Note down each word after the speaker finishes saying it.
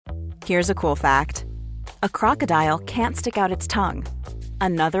Here's a cool fact. A crocodile can't stick out its tongue.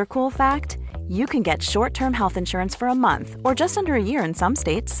 Another cool fact, you can get short-term health insurance for a month or just under a year in some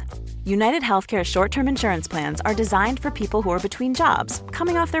states. United Healthcare short-term insurance plans are designed for people who are between jobs,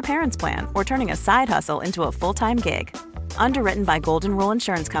 coming off their parents' plan, or turning a side hustle into a full-time gig. Underwritten by Golden Rule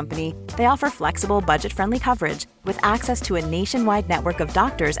Insurance Company, they offer flexible, budget-friendly coverage with access to a nationwide network of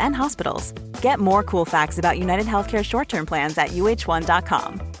doctors and hospitals. Get more cool facts about United Healthcare short-term plans at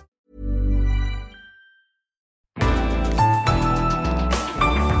uh1.com.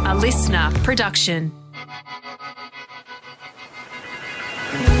 A listener production.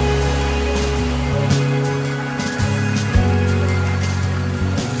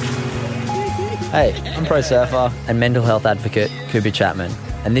 Hey, I'm pro surfer and mental health advocate Cooper Chapman,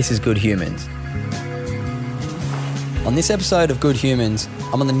 and this is Good Humans. On this episode of Good Humans,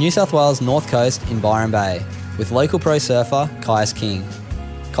 I'm on the New South Wales North Coast in Byron Bay with local pro surfer Kais King.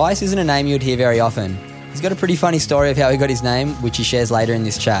 Kais isn't a name you would hear very often. He's got a pretty funny story of how he got his name, which he shares later in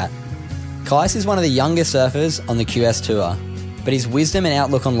this chat. Kais is one of the younger surfers on the QS Tour, but his wisdom and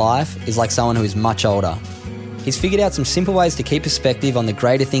outlook on life is like someone who is much older. He's figured out some simple ways to keep perspective on the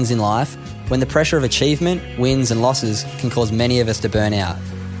greater things in life when the pressure of achievement, wins and losses can cause many of us to burn out.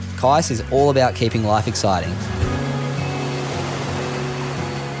 Kais is all about keeping life exciting.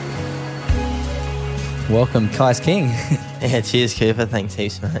 Welcome, Kais King. Yeah, cheers, Cooper. Thanks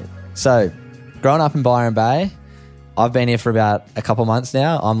heaps, mate. So, growing up in Byron Bay, I've been here for about a couple months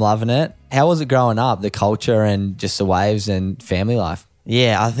now. I'm loving it. How was it growing up, the culture and just the waves and family life?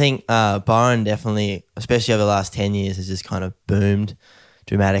 Yeah, I think Byron definitely, especially over the last 10 years, has just kind of boomed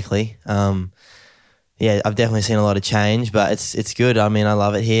dramatically. Yeah, I've definitely seen a lot of change, but it's good. I mean, I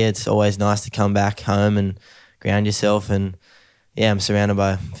love it here. It's always nice to come back home and ground yourself, and yeah, I'm surrounded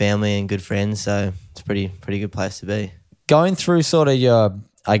by family and good friends, so it's a pretty good place to be. Going through sort of your,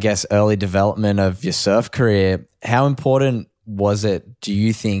 I guess, early development of your surf career, how important was it, do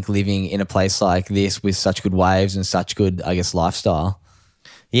you think, living in a place like this with such good waves and such good, I guess, lifestyle?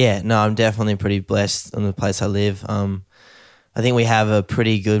 Yeah, no, I'm definitely pretty blessed on the place I live. I think we have a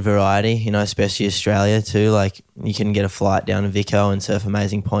pretty good variety, you know, especially Australia too. Like, you can get a flight down to Vico and surf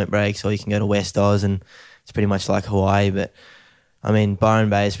amazing point breaks, or you can go to West Oz and it's pretty much like Hawaii. But I mean, Byron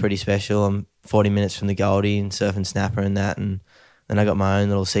Bay is pretty special. I'm 40 minutes from the Goldie and surfing snapper and that, and then I got my own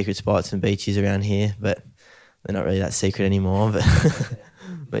little secret spots and beaches around here, but they're not really that secret anymore. But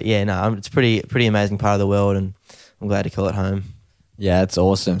but yeah, no, it's pretty amazing part of the world, and I'm glad to call it home. Yeah, it's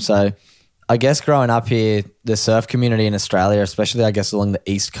awesome. So I guess growing up here, the surf community in Australia, especially I guess along the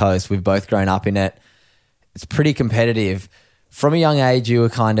East Coast, we've both grown up in it. It's pretty competitive. From a young age, you were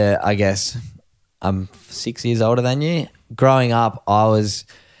kind of, I guess, I'm 6 years older than you. Growing up, I was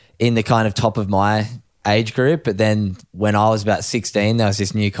in the kind of top of my age group, but then when I was about 16, there was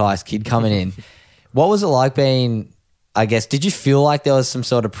this new Kais kid coming in. What was it like being, I guess, did you feel like there was some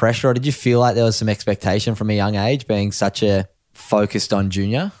sort of pressure, or did you feel like there was some expectation from a young age being such a focused on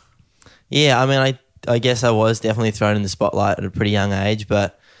junior? Yeah, I mean, I guess I was definitely thrown in the spotlight at a pretty young age,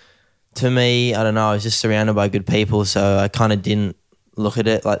 but to me, I don't know, I was just surrounded by good people, so I kind of didn't look at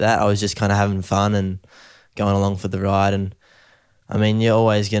it like that. I was just kind of having fun and going along for the ride. And I mean, you're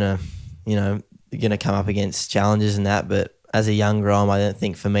always gonna come up against challenges and that, but as a young Grom, I don't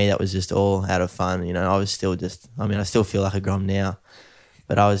think for me that was just all out of fun. You know, I was still I still feel like a Grom now,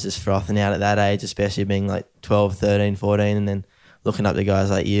 but I was just frothing out at that age, especially being like 12, 13, 14, and then looking up to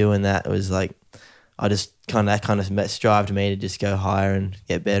guys like you, and that was like, that kind of strived me to just go higher and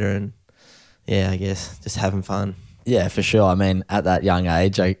get better, and yeah, I guess just having fun. Yeah, for sure. I mean, at that young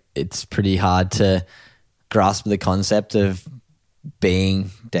age, it's pretty hard to grasp the concept of being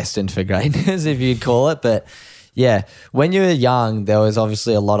destined for greatness, if you'd call it. But yeah, when you were young, there was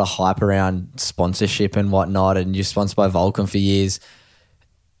obviously a lot of hype around sponsorship and whatnot, and you're sponsored by Vulcan for years.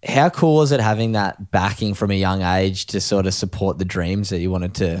 How cool was it having that backing from a young age to sort of support the dreams that you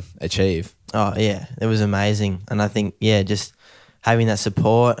wanted to achieve? Oh, yeah, it was amazing. And I think, yeah, just having that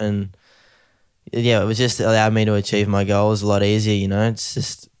support, and yeah, it was just allowed me to achieve my goals a lot easier, you know. It's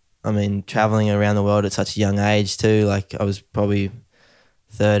just, I mean, traveling around the world at such a young age too. Like, I was probably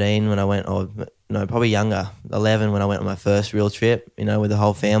 13 when I went, or no, probably younger, 11 when I went on my first real trip, you know, with the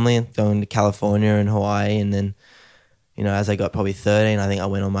whole family, going to California and Hawaii. And then, you know, as I got probably 13, I think I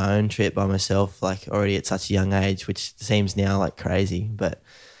went on my own trip by myself, like already at such a young age, which seems now like crazy. But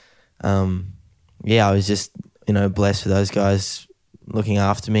yeah, I was just, you know, blessed for those guys looking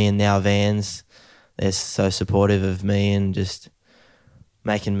after me. And now Vans, they're so supportive of me and just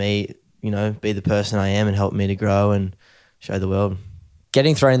making me, you know, be the person I am and help me to grow and show the world.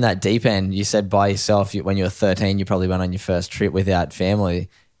 Getting thrown in that deep end, you said by yourself when you were 13, you probably went on your first trip without family.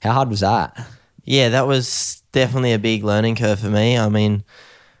 How hard was that? Yeah, that was definitely a big learning curve for me. I mean,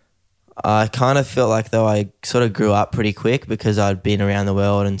 I kind of felt like though I sort of grew up pretty quick because I'd been around the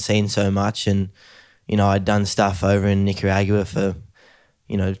world and seen so much, and I'd done stuff over in Nicaragua for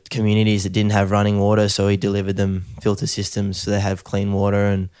communities that didn't have running water, so we delivered them filter systems so they have clean water,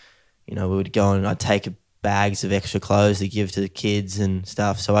 and we would go and I'd take bags of extra clothes to give to the kids and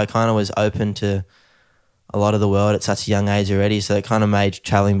stuff. So I kind of was open to a lot of the world at such a young age already, so it kind of made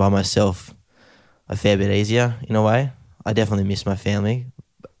traveling by myself a fair bit easier in a way. I definitely missed my family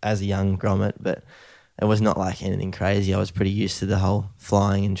as a young grommet, but it was not like anything crazy. I was pretty used to the whole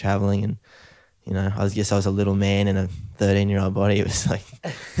flying and traveling, and I guess I was a little man in a 13-year-old body. It was like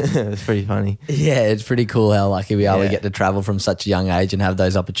it was pretty funny. Yeah, it's pretty cool how lucky we are we get to travel from such a young age and have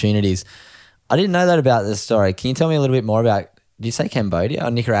those opportunities. I didn't know that about this story. Can you tell me a little bit more about, did you say Cambodia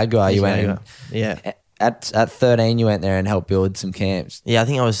or Nicaragua? You went in, yeah. At 13 you went there and helped build some camps. Yeah, I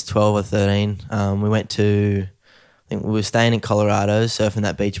think I was 12 or 13. We went to, I think we were staying in Colorado, surfing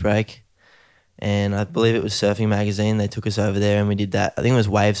that beach break. And I believe it was Surfing Magazine. They took us over there and we did that. I think it was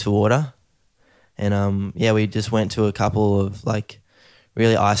Waves for Water. And we just went to a couple of like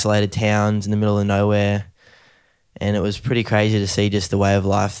really isolated towns in the middle of nowhere. And it was pretty crazy to see just the way of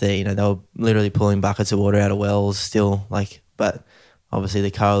life there. They were literally pulling buckets of water out of wells still, but obviously the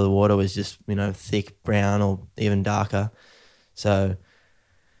colour of the water was just, thick brown or even darker. So,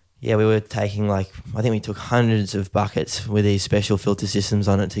 yeah, we were taking I think we took hundreds of buckets with these special filter systems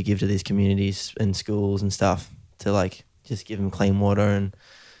on it to give to these communities and schools and stuff to just give them clean water and,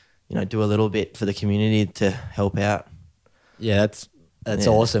 do a little bit for the community to help out. Yeah, that's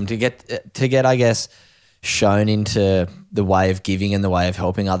awesome to get, I guess, shown into the way of giving and the way of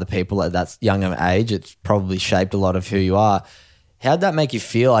helping other people at that young of age. It's probably shaped a lot of who you are. How'd that make you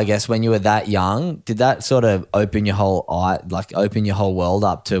feel, I guess, when you were that young? Did that sort of open your whole world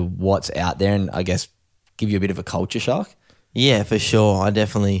up to what's out there and I guess give you a bit of a culture shock? Yeah, for sure. It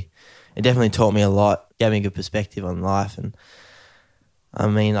definitely taught me a lot, gave me a good perspective on life. And I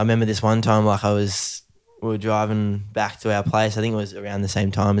mean, I remember this one time we were driving back to our place. I think it was around the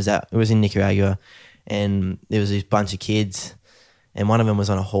same time as that. It was in Nicaragua, and there was this bunch of kids, and one of them was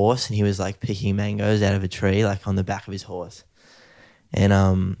on a horse, and he was picking mangoes out of a tree, on the back of his horse. And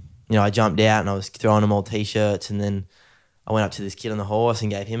I jumped out and I was throwing them all t-shirts, and then I went up to this kid on the horse and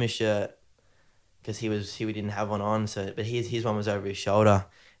gave him a shirt because he didn't have one on. But his one was over his shoulder,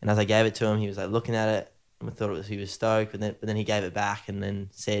 and as I gave it to him, he was looking at it and I thought he was stoked. But then he gave it back and then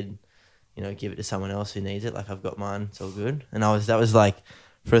said, give it to someone else who needs it. I've got mine, it's all good. And that was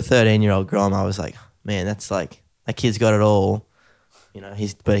for a 13-year-old Grom, I was like, man, that's that kid's got it all.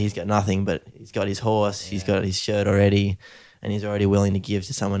 He's got nothing, but he's got his horse, he's got his shirt already, and he's already willing to give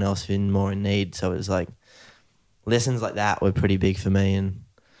to someone else who's more in need. So it was lessons like that were pretty big for me, and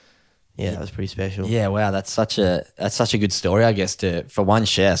that was pretty special. Yeah, wow, that's such a good story, I guess, for one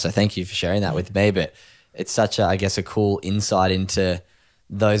share. So thank you for sharing that with me. But it's such a cool insight into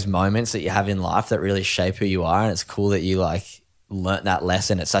those moments that you have in life that really shape who you are, and it's cool that you learnt that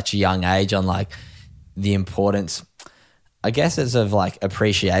lesson at such a young age on the importance, I guess, is of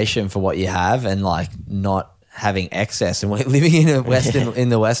appreciation for what you have and not having excess. And we're living in in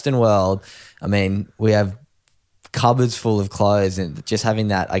the Western world. I mean, we have cupboards full of clothes, and just having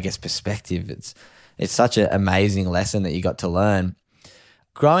that, I guess, perspective. It's such an amazing lesson that you got to learn.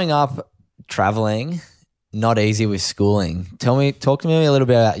 Growing up, traveling, not easy with schooling. Talk to me a little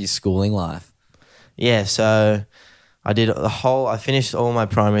bit about your schooling life. Yeah, so I finished all my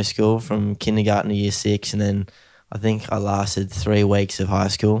primary school from kindergarten to year 6, and then I think I lasted 3 weeks of high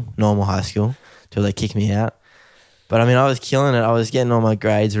school, normal high school, till they kicked me out. But I mean, I was killing it. I was getting all my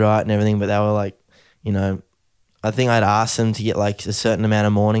grades right and everything, but they were I think I'd asked them to get a certain amount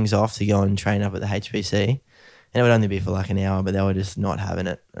of mornings off to go and train up at the HPC. And it would only be for an hour, but they were just not having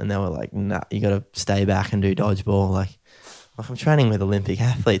it. And they were like, nah, you got to stay back and do dodgeball. I'm training with Olympic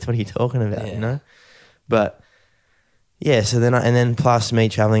athletes. What are you talking about, But yeah, so then plus me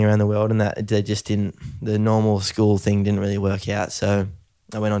traveling around the world and that, they just didn't, the normal school thing didn't really work out. So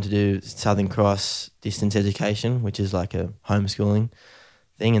I went on to do Southern Cross distance education, which is a homeschooling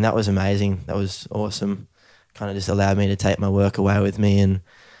thing. And that was amazing. That was awesome. Kind of just allowed me to take my work away with me. And,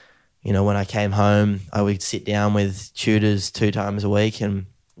 when I came home, I would sit down with tutors 2 times a week and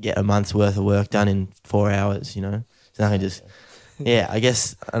get a month's worth of work done in 4 hours, So I just, I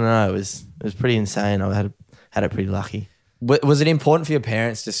guess, I don't know, it was pretty insane. I had it pretty lucky. Was it important for your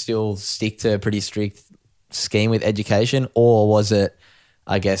parents to still stick to a pretty strict scheme with education, or was it,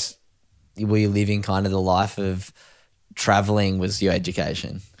 I guess, were you living kind of the life of traveling was your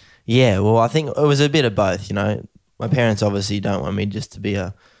education? Yeah, well, I think it was a bit of both, My parents obviously don't want me just to be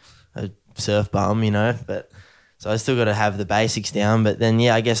a a surf bum, you know, but so I still got to have the basics down. But then,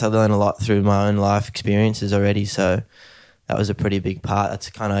 yeah, I guess I learned a lot through my own life experiences already. So that was a pretty big part.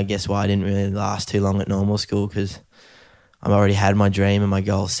 That's kind of, I guess, why I didn't really last too long at normal school, because I've already had my dream and my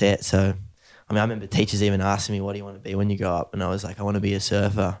goal set. So, I mean, I remember teachers even asking me, what do you want to be when you grow up? And I was like, I want to be a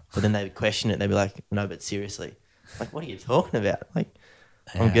surfer. But then they would question it. They'd be like, no, but seriously. Like, what are you talking about? Like,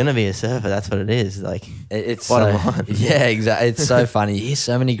 I'm going to be a surfer. That's what it is. Like, it's bottom so, line. Yeah, exactly. It's so funny. You hear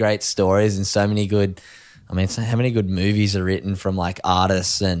so many great stories and so many good, I mean, so how many good movies are written from like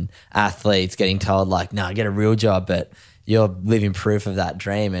artists and athletes getting told like, no, get a real job, but you're living proof of that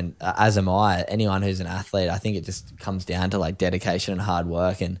dream. And as am I. Anyone who's an athlete, I think it just comes down to like dedication and hard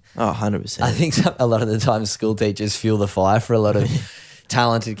work. And Oh, 100%. I think a lot of the time school teachers fuel the fire for a lot of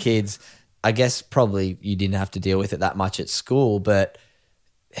talented kids. I guess probably you didn't have to deal with it that much at school, but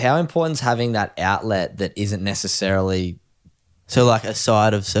how important is having that outlet that isn't necessarily... So like a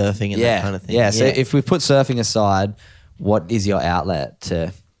side of surfing and that kind of thing. Yeah, so if we put surfing aside, what is your outlet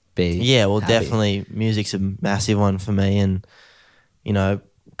to be Yeah, well, happy? definitely music's a massive one for me, and, you know,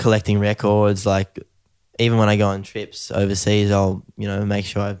 collecting records, like even when I go on trips overseas, I'll, you know, make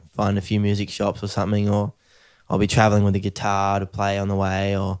sure I find a few music shops or something, or I'll be traveling with a guitar to play on the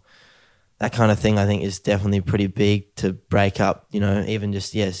way, or that kind of thing. I think is definitely pretty big to break up, you know, even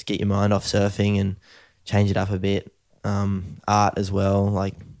just get your mind off surfing and change it up a bit. Art as well,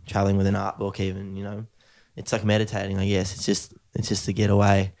 like traveling with an art book even, you know. It's like meditating, I guess. It's just to get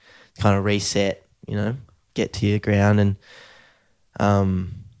away, kind of reset, you know, get to your ground. And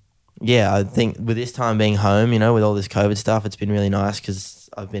I think with this time being home, you know, with all this COVID stuff, it's been really nice because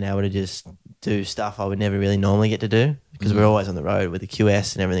I've been able to just do stuff I would never really normally get to do, because we're always on the road with the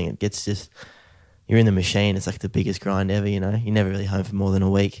QS and everything. It gets just, you're in the machine. It's like the biggest grind ever, you know. You're never really home for more than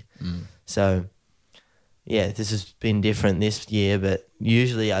a week. So yeah, this has been different this year, but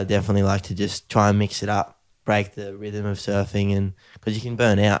usually I definitely like to just try and mix it up, break the rhythm of surfing, and because you can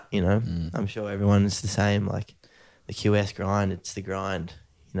burn out, you know. I'm sure everyone's the same. Like the QS grind, it's the grind,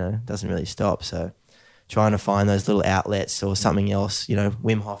 you know, it doesn't really stop. So trying to find those little outlets or something else, you know,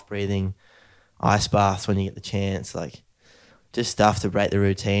 Wim Hof breathing, ice baths when you get the chance, like just stuff to break the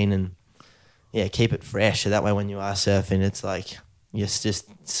routine and keep it fresh. So that way when you are surfing, it's like you're just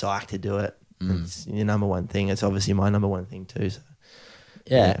psyched to do it. It's your number one thing. It's obviously my number one thing too. So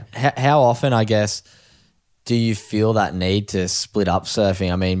Yeah. How often, I guess, do you feel that need to split up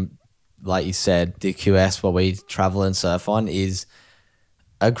surfing? I mean, like you said, the QS, what we travel and surf on, is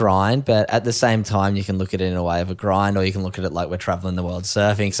a grind, but at the same time, you can look at it in a way of a grind, or you can look at it like we're traveling the world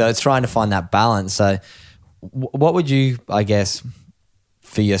surfing. So it's trying to find that balance. So what would you, I guess,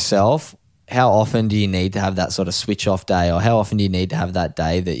 for yourself, how often do you need to have that sort of switch off day, or how often do you need to have that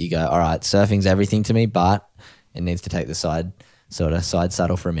day that you go, all right, surfing's everything to me, but it needs to take the side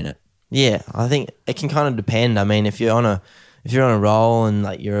saddle for a minute? Yeah, I think it can kind of depend. I mean, if you're on a roll and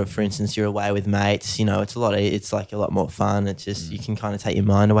like for instance, you're away with mates, you know, it's like a lot more fun. It's just, you can kind of take your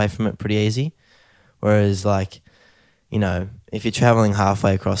mind away from it pretty easy. Whereas like, you know, if you're traveling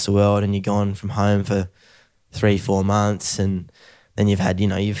halfway across the world and you're gone from home for 3-4 months, and then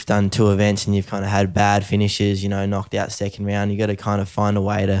you've done 2 events and you've kind of had bad finishes, you know, knocked out second round, you got to kind of find a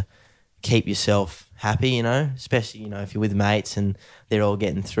way to keep yourself happy, you know, especially, you know, if you're with mates and they're all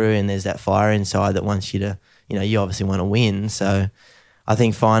getting through and there's that fire inside that wants you to, you know, you obviously want to win. So I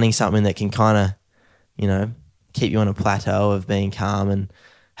think finding something that can kind of, you know, keep you on a plateau of being calm and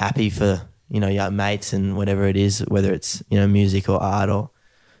happy for, you know, your mates and whatever it is, whether it's, you know, music or art or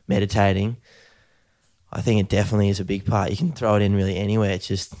meditating, I think it definitely is a big part. You can throw it in really anywhere. It's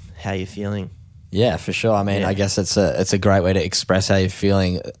just how you're feeling. Yeah, for sure. I mean, I guess it's a great way to express how you're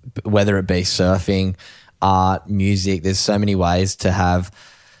feeling, whether it be surfing, art, music. There's so many ways to have,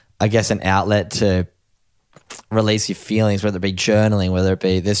 I guess, an outlet to release your feelings, whether it be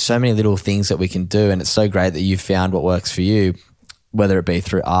journaling, there's so many little things that we can do, and it's so great that you've found what works for you, whether it be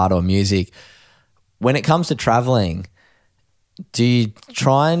through art or music. When it comes to traveling, do you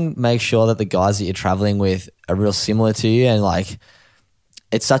try and make sure that the guys that you're traveling with are real similar to you? And like,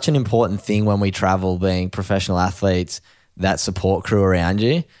 it's such an important thing when we travel, being professional athletes, that support crew around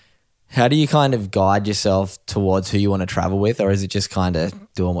you. How do you kind of guide yourself towards who you want to travel with, or is it just kind of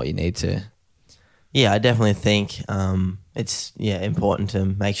doing what you need to? Yeah, I definitely think it's important to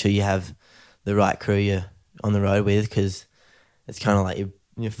make sure you have the right crew you're on the road with, because it's kind of like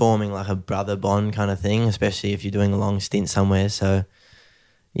you're forming like a brother bond kind of thing, especially if you're doing a long stint somewhere. So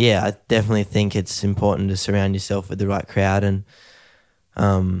yeah, I definitely think it's important to surround yourself with the right crowd, and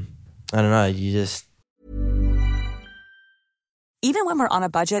I don't know, you just... Even when we're on a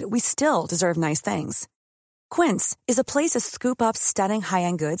budget, we still deserve nice things. Quince is a place to scoop up stunning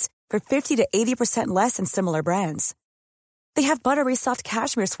high-end goods for 50 to 80% less than similar brands. They have buttery soft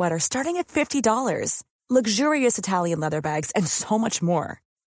cashmere sweaters starting at $50, luxurious Italian leather bags, and so much more.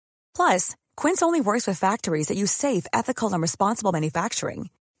 Plus, Quince only works with factories that use safe, ethical, and responsible manufacturing.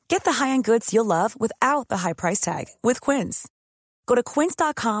 Get the high-end goods you'll love without the high price tag with Quince. Go to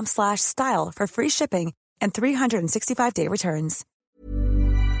quince.com/style for free shipping and 365-day returns.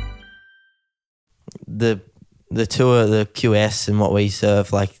 The tour, the QS and what we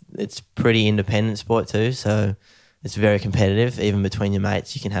serve, like, it's pretty independent sport too, so it's very competitive. Even between your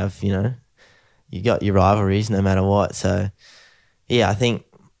mates, you can have, you got your rivalries no matter what. So, yeah, I think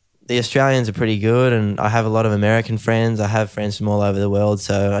the Australians are pretty good, and I have a lot of American friends. I have friends from all over the world,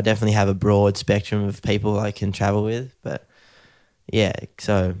 so I definitely have a broad spectrum of people I can travel with. But, yeah,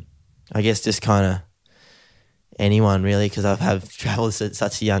 so I guess just kind of anyone really, because I've travelled at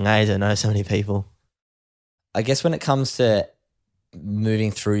such a young age. I know so many people. I guess when it comes to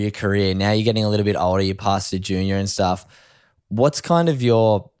moving through your career, now you're getting a little bit older, you're past the junior and stuff. What's kind of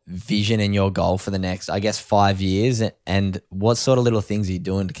your vision and your goal for the next, I guess, 5 years? And what sort of little things are you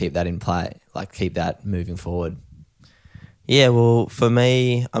doing to keep that in play, like keep that moving forward? Yeah, well, for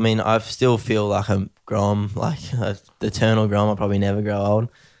me, I mean, I still feel like I'm Grom, like the eternal Grom. I'll probably never grow old.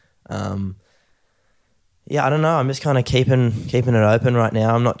 Yeah, I don't know. I'm just kind of keeping it open right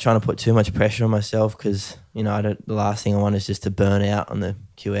now. I'm not trying to put too much pressure on myself because, the last thing I want is just to burn out on the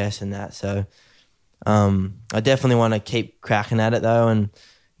QS and that. So I definitely want to keep cracking at it though, and,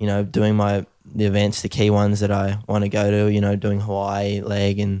 doing the events, the key ones that I want to go to, doing Hawaii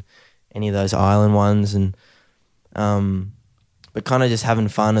leg and any of those island ones, and but kind of just having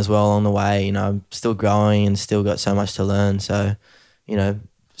fun as well along the way. I'm still growing and still got so much to learn. So,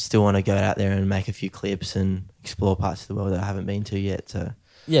 still want to go out there and make a few clips and explore parts of the world that I haven't been to yet. So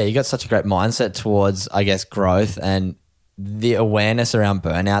yeah, you got such a great mindset towards, I guess, growth, and the awareness around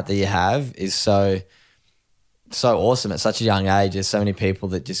burnout that you have is so awesome at such a young age. There's so many people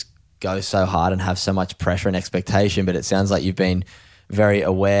that just go so hard and have so much pressure and expectation, but it sounds like you've been very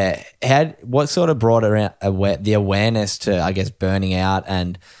aware. What sort of brought around the awareness to, I guess, burning out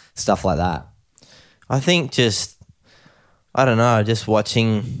and stuff like that? I think I don't know, just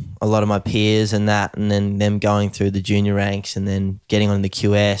watching a lot of my peers and that, and then them going through the junior ranks and then getting on the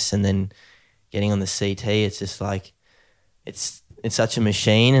QS and then getting on the CT. It's just like, it's such a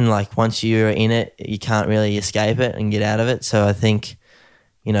machine, and like once you're in it, you can't really escape it and get out of it. So I think,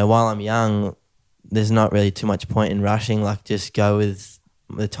 while I'm young, there's not really too much point in rushing. Like, just go with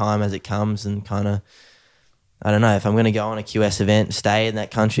the time as it comes, and kind of, I don't know, if I'm going to go on a QS event, stay in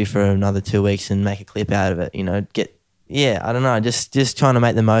that country for another 2 weeks and make a clip out of it, yeah, I don't know, just trying to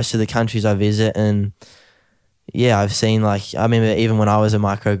make the most of the countries I visit. And yeah, I've seen, like, I remember even when I was a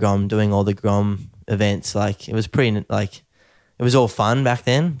micro Grom doing all the Grom events, like it was pretty, like, it was all fun back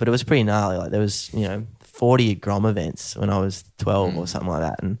then, but it was pretty gnarly. Like there was, 40 Grom events when I was 12 or something like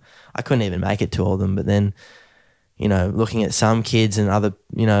that, and I couldn't even make it to all of them. But then, looking at some kids and other,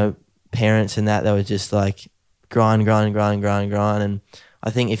 parents and that, they were just like grind. And I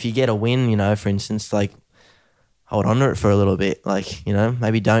think if you get a win, for instance, like, hold on to it for a little bit. Like,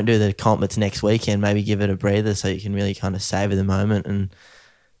 maybe don't do the comp that's next weekend. Maybe give it a breather so you can really kind of savor the moment and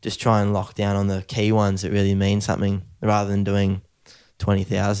just try and lock down on the key ones that really mean something, rather than doing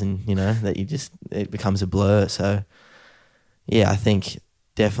 20,000, that it becomes a blur. So, yeah, I think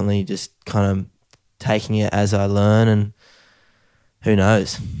definitely just kind of taking it as I learn, and who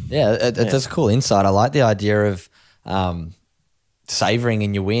knows. Yeah, that's a cool insight. I like the idea of savoring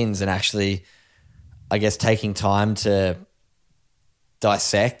in your wins and actually, I guess, taking time to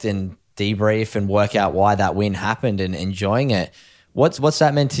dissect and debrief and work out why that win happened and enjoying it. What's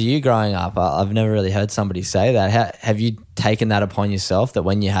that meant to you growing up? I've never really heard somebody say that. Have you taken that upon yourself, that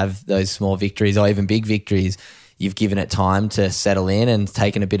when you have those small victories or even big victories, you've given it time to settle in and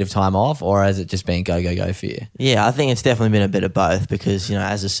taken a bit of time off, or has it just been go for you? Yeah, I think it's definitely been a bit of both because,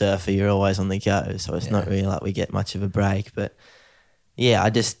 as a surfer, you're always on the go. So it's not really like we get much of a break. But yeah,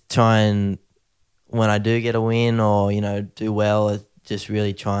 I just try and, when I do get a win or, do well, I just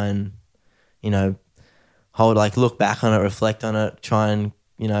really try and, look back on it, reflect on it, try and,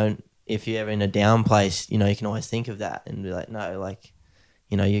 if you're ever in a down place, you can always think of that and be like, no, like,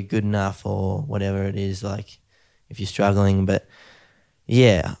 you're good enough or whatever it is, like, if you're struggling. But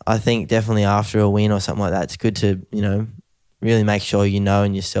yeah, I think definitely after a win or something like that, it's good to, really make sure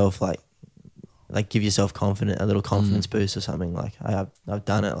in yourself, like give yourself a little confidence boost or something. Like I've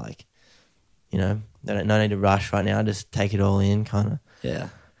done it, like, no need to rush right now. Just take it all in, kind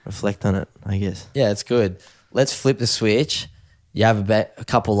of reflect on it, I guess. Yeah, it's good. Let's flip the switch. You have a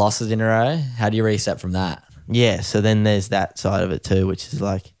couple losses in a row. How do you reset from that? yeah, so then there's that side of it too, which is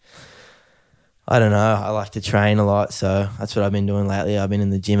like, I don't know, I like to train a lot, so that's what I've been doing lately. I've been in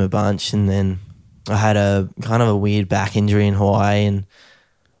the gym a bunch, and then I had a kind of a weird back injury in Hawaii and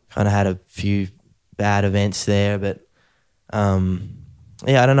kind of had a few bad events there, but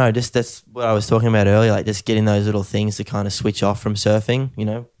yeah, I don't know, just that's what I was talking about earlier, like just getting those little things to kind of switch off from surfing, you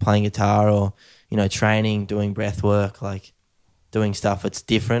know, playing guitar or, you know, training, doing breath work, like doing stuff that's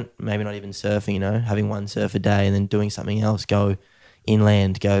different, maybe not even surfing, you know, having one surf a day and then doing something else, go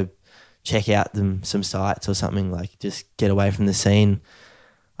inland, go check out some sites or something, like just get away from the scene.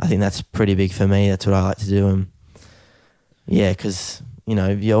 I think that's pretty big for me. That's what I like to do. And yeah, because, you know,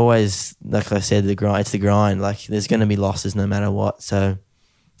 you always, like I said, it's the grind. Like there's going to be losses no matter what. So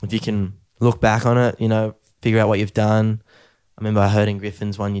if you can look back on it, you know, figure out what you've done. I remember I heard in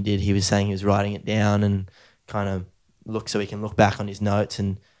Griffin's one you did, he was saying he was writing it down and kind of look so he can look back on his notes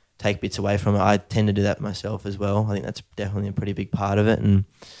and take bits away from it. I tend to do that myself as well. I think that's definitely a pretty big part of it. And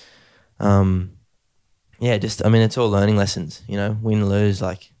yeah, just, I mean, it's all learning lessons, you know, win, lose,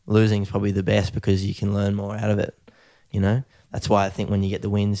 like losing is probably the best because you can learn more out of it, you know. That's why I think when you get the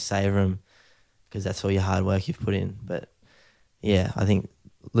wins, savor them because that's all your hard work you've put in. But yeah, I think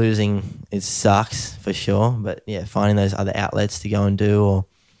losing, it sucks for sure. But yeah, finding those other outlets to go and do or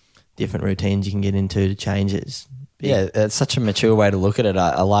different routines you can get into to change it is big. Yeah, it's such a mature way to look at it.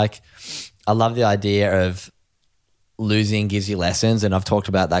 I love the idea of losing gives you lessons, and I've talked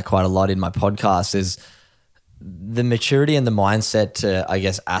about that quite a lot in my podcast, is the maturity and the mindset to, I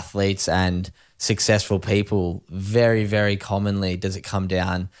guess, athletes and successful people. Very, very commonly does it come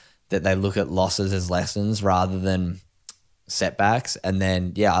down that they look at losses as lessons rather than setbacks. And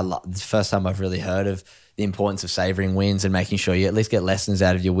then, yeah, the first time I've really heard of the importance of savoring wins and making sure you at least get lessons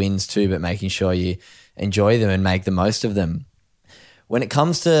out of your wins too, but making sure you enjoy them and make the most of them. When it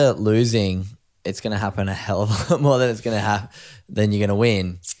comes to losing, it's going to happen a hell of a lot more than than you're going to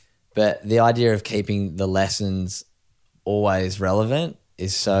win. But the idea of keeping the lessons always relevant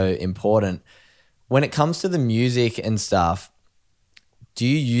is so important. When it comes to the music and stuff, do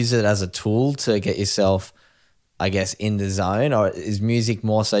you use it as a tool to get yourself, I guess, in the zone, or is music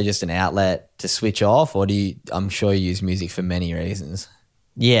more so just an outlet to switch off, or I'm sure you use music for many reasons?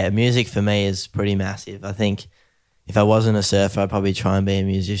 Yeah, music for me is pretty massive. I think if I wasn't a surfer, I'd probably try and be a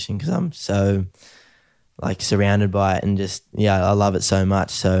musician because I'm so like surrounded by it and just, yeah, I love it so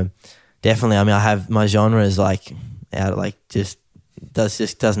much. So definitely, I mean, I have my genre is like out, like just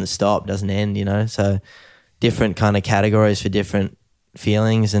doesn't stop, doesn't end, you know. So different kind of categories for different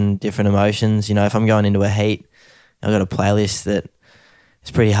feelings and different emotions. You know, if I'm going into a heat, I've got a playlist that is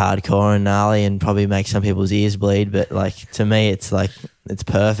pretty hardcore and gnarly and probably makes some people's ears bleed. But like to me, it's like, it's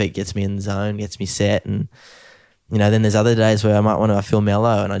perfect, gets me in the zone, gets me set. And, you know, then there's other days where I feel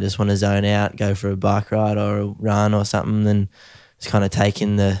mellow and I just want to zone out, go for a bike ride or a run or something, and just kind of take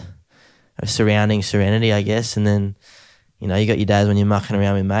in the surrounding serenity, I guess. And then, you know, you got your days when you're mucking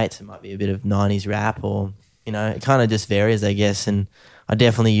around with mates. It might be a bit of 90s rap or, you know, it kind of just varies, I guess. And I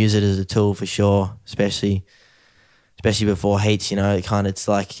definitely use it as a tool for sure, especially before heats, you know. It's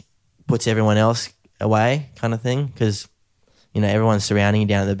like puts everyone else away kind of thing because, you know, everyone's surrounding you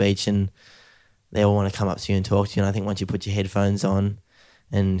down at the beach and they all want to come up to you and talk to you. And I think once you put your headphones on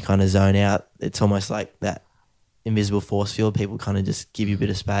and kind of zone out, it's almost like that invisible force field. People kind of just give you a bit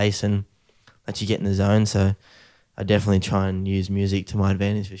of space and let you get in the zone. So I definitely try and use music to my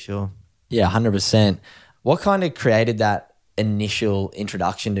advantage for sure. Yeah, 100%. What kind of created that initial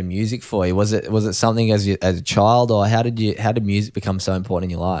introduction to music for you? Was it something as a child, or how did music become so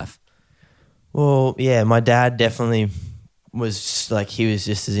important in your life? Well, yeah, my dad definitely was like, he was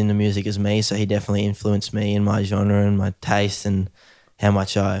just as into music as me, so he definitely influenced me in my genre and my taste and how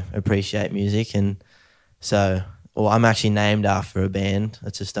much I appreciate music. And so, well, I'm actually named after a band.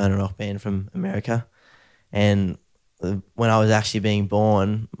 It's a stoner rock band from America. And when I was actually being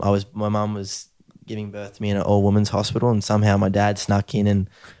born, my mum was giving birth to me in an all-women's hospital, and somehow my dad snuck in and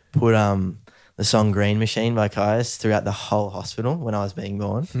put the song Green Machine by Kyuss throughout the whole hospital when I was being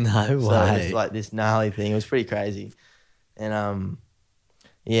born. No way. So it was like this gnarly thing. It was pretty crazy. And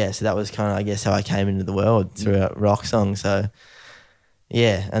yeah, so that was kind of, I guess, how I came into the world through a rock song. So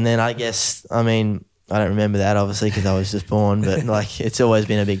yeah, and then I guess, I mean, I don't remember that obviously because I was just born, but like it's always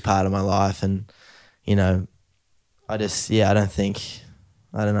been a big part of my life. And, you know, I just don't think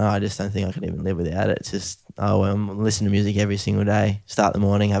I could even live without it. It's just, I'm listening to music every single day. Start the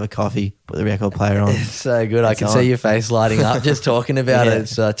morning, have a coffee, put the record player on. It's so good. I can see your face lighting up just talking about it.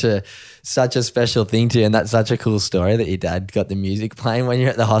 It's such a special thing to you, and that's such a cool story that your dad got the music playing when you're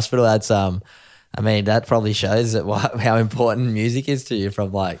at the hospital. That's I mean, that probably shows that how important music is to you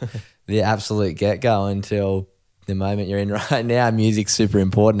from like the absolute get-go until the moment you're in right now. Music's super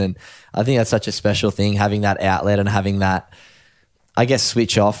important, and I think that's such a special thing, having that outlet and having that, I guess,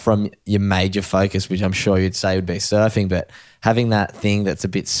 switch off from your major focus, which I'm sure you'd say would be surfing, but having that thing that's a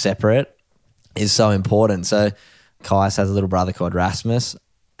bit separate is so important. So Kais has a little brother called Rasmus,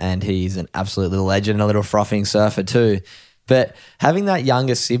 and he's an absolute little legend and a little frothing surfer too. But having that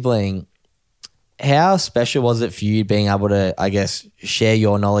younger sibling, how special was it for you being able to, I guess, share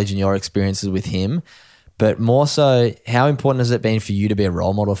your knowledge and your experiences with him? But more so, how important has it been for you to be a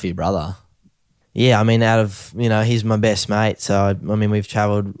role model for your brother? Yeah, I mean, he's my best mate. So, I mean, we've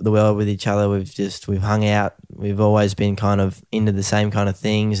travelled the world with each other. We've hung out. We've always been kind of into the same kind of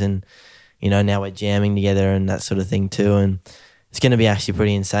things. And, now we're jamming together and that sort of thing too. And it's going to be actually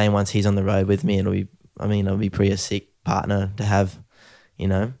pretty insane once he's on the road with me. It'll be pretty a sick partner to have,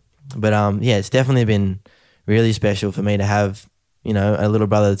 But, it's definitely been really special for me to have, a little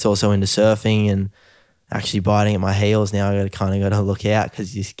brother that's also into surfing and actually biting at my heels now. I got to look out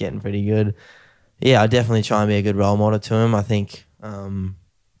because he's getting pretty good. Yeah, I definitely try and be a good role model to him. I think, I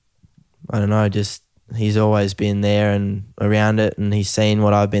don't know, just he's always been there and around it, and he's seen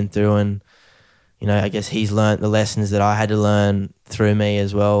what I've been through, and, I guess he's learnt the lessons that I had to learn through me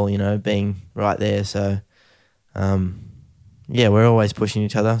as well, being right there. So, we're always pushing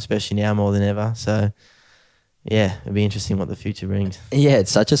each other, especially now more than ever. So, yeah, it'll be interesting what the future brings. Yeah,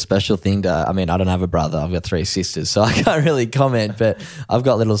 it's such a special thing I don't have a brother. I've got 3 sisters, so I can't really comment, but I've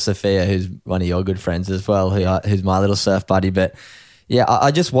got little Sophia, who's one of your good friends as well, who's my little surf buddy. But yeah,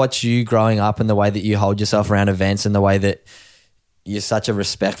 I just watch you growing up and the way that you hold yourself around events and the way that you're such a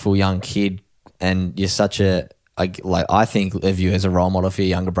respectful young kid, and you're such I think of you as a role model for your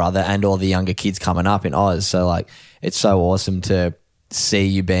younger brother and all the younger kids coming up in Oz. So it's so awesome to see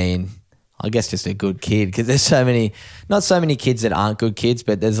you being, I guess, just a good kid, because there's not so many kids that aren't good kids,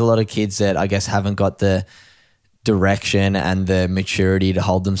 but there's a lot of kids that I guess haven't got the direction and the maturity to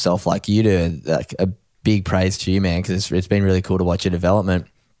hold themselves like you do. Like, a big praise to you, man, because it's been really cool to watch your development.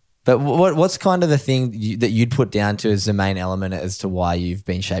 But what's kind of the thing that you'd put down to as the main element as to why you've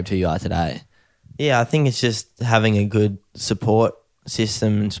been shaped who you are today? Yeah, I think it's just having a good support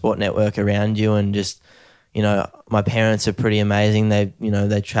system and support network around you, and just, my parents are pretty amazing.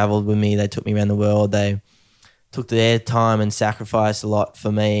 They traveled with me. They took me around the world. They took their time and sacrificed a lot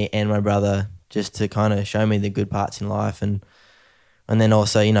for me and my brother, just to kind of show me the good parts in life. And then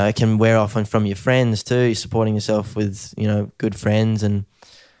also, it can wear off from your friends too. You're supporting yourself with, good friends. And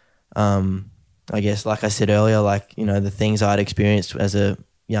I guess, like I said earlier, the things I'd experienced as a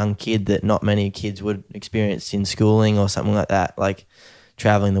young kid that not many kids would experience in schooling or something like that, like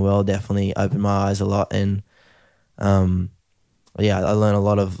traveling the world, definitely opened my eyes a lot. And I learned a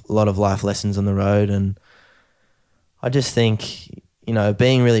lot of life lessons on the road. And I just think,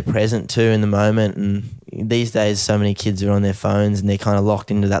 being really present too in the moment. And these days, so many kids are on their phones and they're kind of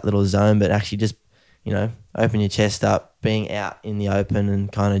locked into that little zone, but actually just, open your chest up, being out in the open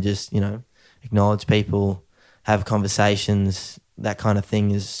and kind of just, acknowledge people, have conversations, that kind of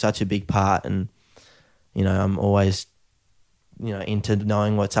thing is such a big part. And, I'm always, into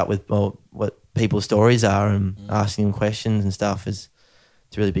knowing what's up with what people's stories are, and asking them questions and stuff it's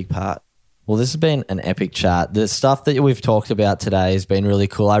a really big part. Well, this has been an epic chat. The stuff that we've talked about today has been really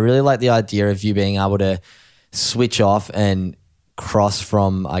cool. I really like the idea of you being able to switch off and cross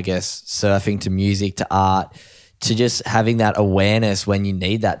from, I guess, surfing to music to art, to just having that awareness when you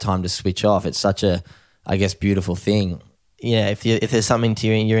need that time to switch off. It's such a, I guess, beautiful thing. Yeah, if there's something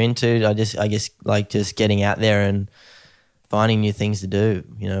you're into, I guess like just getting out there and finding new things to do,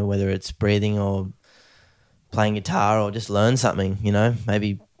 whether it's breathing or playing guitar or just learn something,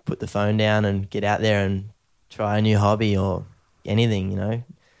 maybe put the phone down and get out there and try a new hobby or anything,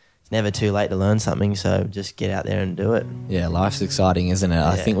 It's never too late to learn something, so just get out there and do it. Yeah, life's exciting, isn't it? Yeah.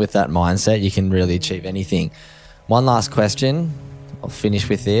 I think with that mindset, you can really achieve anything. One last question. I'll finish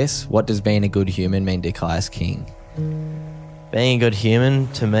with this. What does being a good human mean to Kais King? Being a good human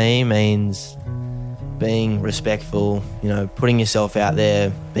to me means being respectful, putting yourself out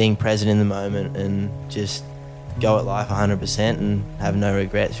there, being present in the moment, and just go at life 100% and have no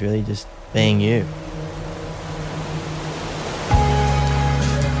regrets, really, just being you.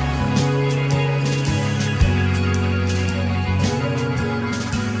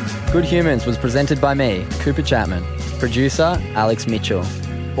 Good Humans was presented by me, Cooper Chapman. Producer, Alex Mitchell.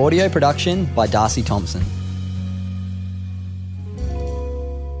 Audio production by Darcy Thompson.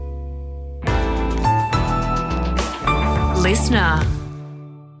 Listener.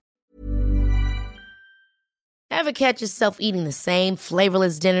 Ever catch yourself eating the same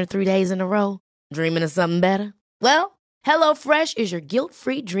flavorless dinner 3 days in a row? Dreaming of something better? Well, HelloFresh is your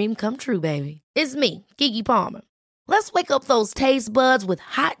guilt-free dream come true, baby. It's me, Keke Palmer. Let's wake up those taste buds with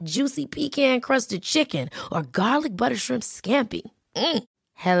hot, juicy pecan-crusted chicken or garlic butter shrimp scampi.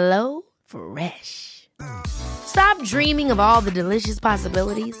 Hello Fresh. Stop dreaming of all the delicious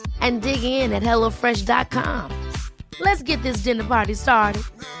possibilities and dig in at HelloFresh.com. Let's get this dinner party started.